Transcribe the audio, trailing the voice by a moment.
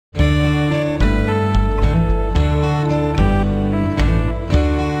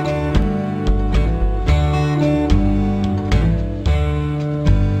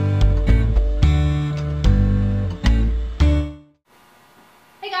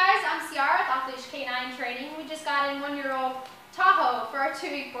I'm Ciara with Off Leash Canine Training. We just got in 1-year-old Tahoe for our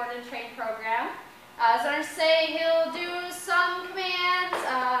 2-week board and train program. As I say, he'll do some commands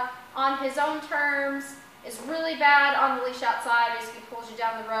on his own terms. Is really bad on the leash outside. Basically pulls you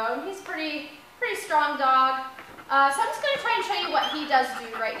down the road. He's a pretty strong dog. So I'm just going to try and show you what he does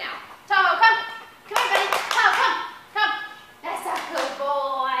do right now. Tahoe, come. Come here, buddy. Tahoe, come. Come. That's a good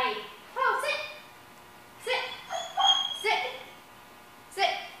boy. Tahoe, sit. Sit. Sit.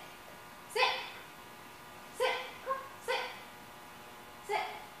 Sit. Sit. Sit. Sit. Sit.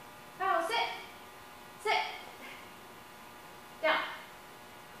 Tahoe, sit. Sit. Down.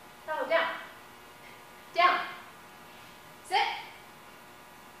 Tahoe, down. Down. Sit.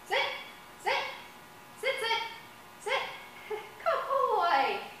 Sit. Sit. Sit. Sit. Sit. Good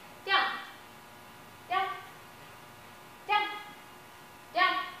boy. Down. Down. Down.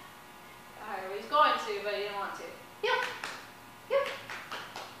 Down. Alright, well, he's going to, but he didn't want to. Heel. Heel.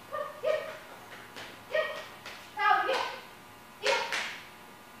 Heel. Heel. Tahoe, heel. Heel.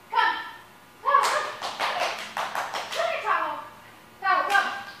 Come. Tahoe, come. Come here, Tahoe. Tahoe, come.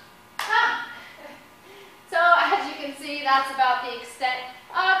 Come. So, as you can see, that's about the extent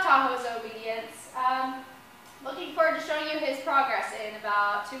of Tahoe's obedience. Looking forward to showing you his progress in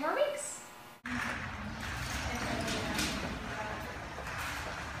about 2 more weeks.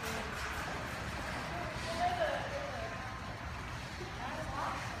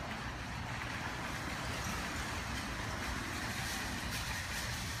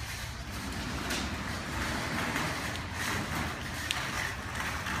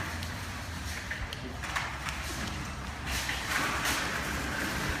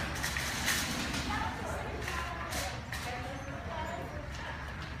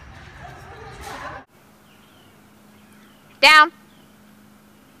 Down.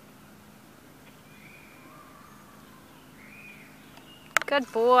 Good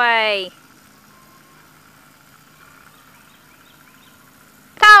boy.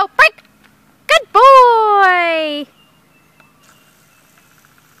 Toe, break. Good boy.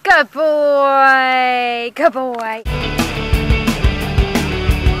 Good boy. Good boy.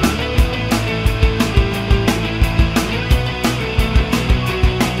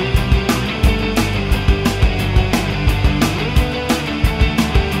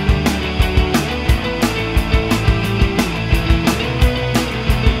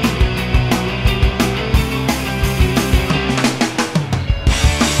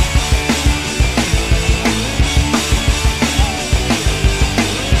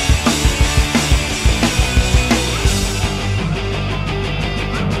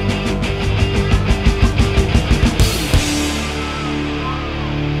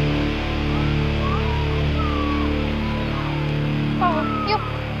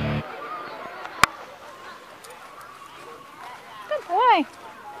 Good boy.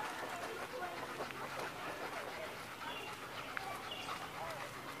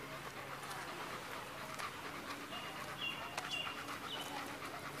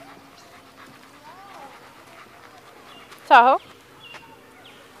 Tahoe.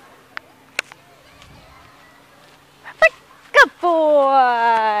 Good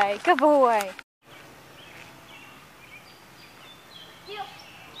boy. Good boy.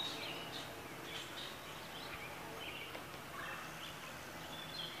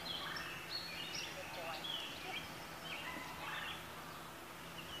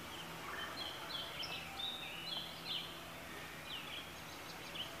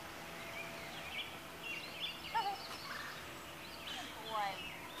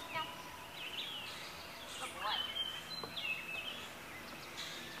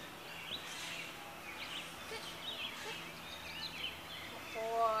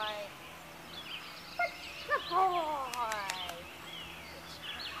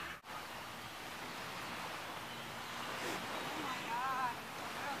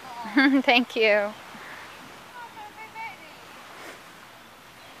 Thank you.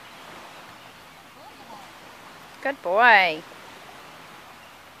 Good boy.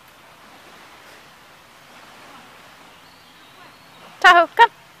 Tahoe,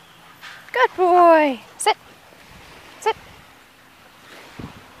 come. Good boy. Sit. Sit.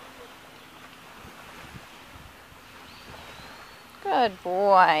 Good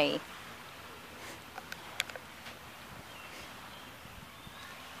boy.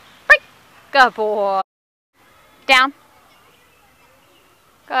 Good boy. Down.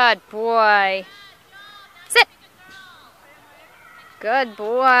 Good boy. Sit. Good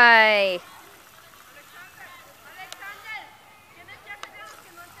boy.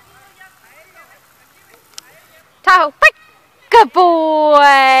 Tahoe, break. Good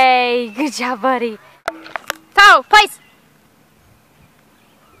boy. Good job, buddy. Tahoe, place.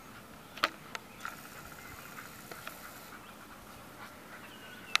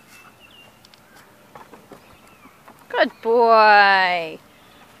 Good boy.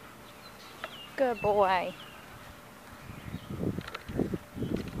 Good boy.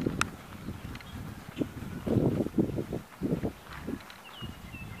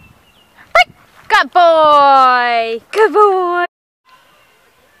 Good boy. Good boy.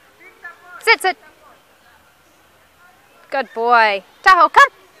 Sit, sit. Good boy. Tahoe, come.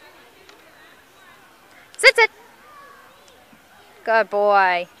 Sit, sit. Good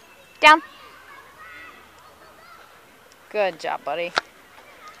boy. Down. Good job, buddy.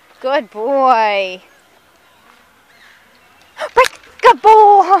 Good boy. Break. Good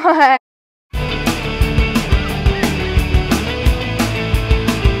boy.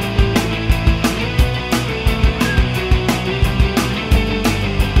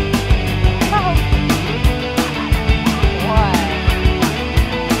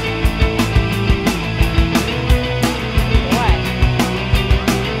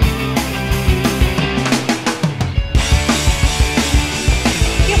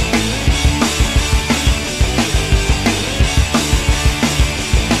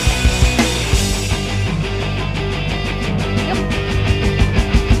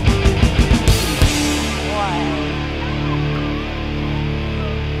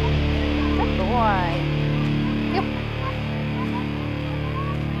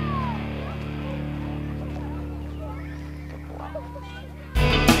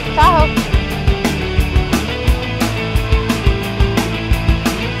 Tahoe.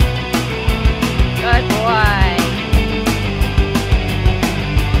 Good boy.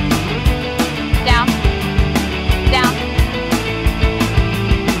 Down. Down.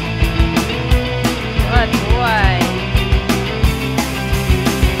 Good boy.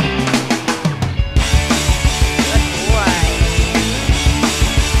 Good boy.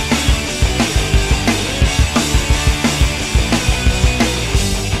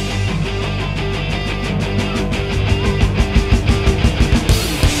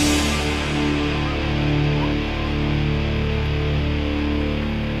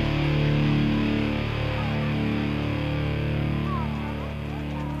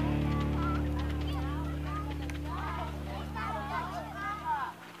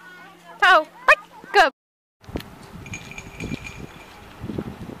 Tahoe, break, go.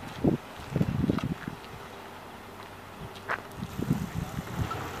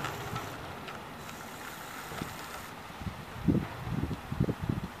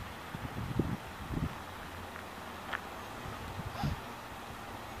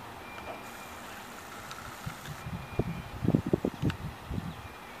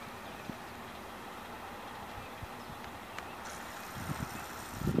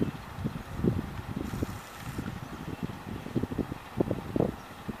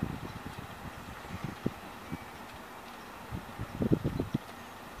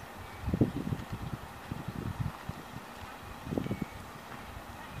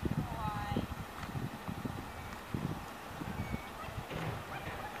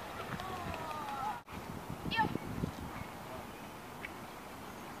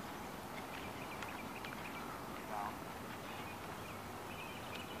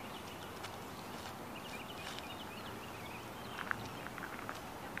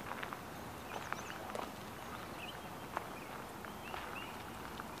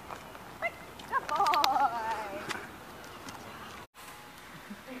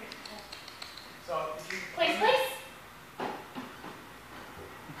 Place, place.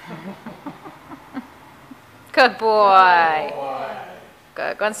 Good boy.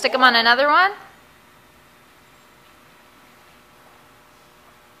 Good. Go and stick him on another one.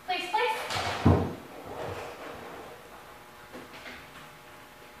 Place, place.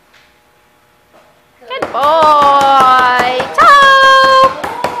 Good boy. Toe.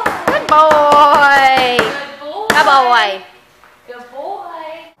 Good boy. Good boy. Good boy. Good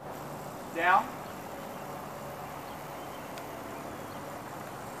boy. Down.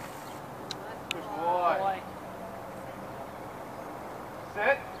 Good boy.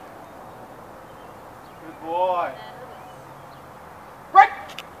 Sit. Good boy. Break.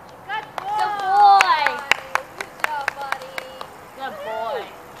 Good boy. Good job, buddy. Good boy.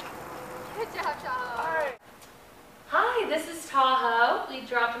 Good job, Tahoe. Hey. Hi, this is Tahoe. We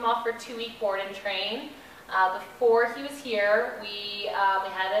dropped him off for a 2-week board and train. Before he was here, we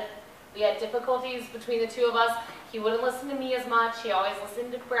had difficulties between the two of us. He wouldn't listen to me as much. He always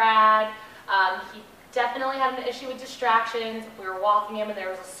listened to Brad. He definitely had an issue with distractions. If we were walking him and there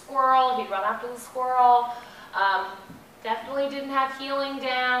was a squirrel, he'd run after the squirrel. Definitely didn't have heeling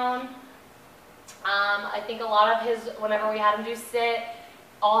down. I think a lot of his, whenever we had him do sit,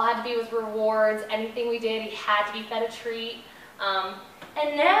 all had to be with rewards. Anything we did, he had to be fed a treat.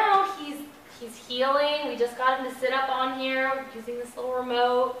 And now he He's healing. We just got him to sit up on here using this little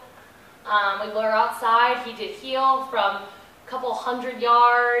remote. We were outside. He did heal from a couple 100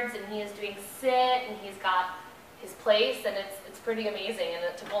 yards, and he is doing sit, and he's got his place, and it's pretty amazing. And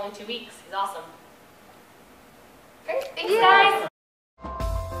it took only 2 weeks. He's awesome. Great. Thanks, guys.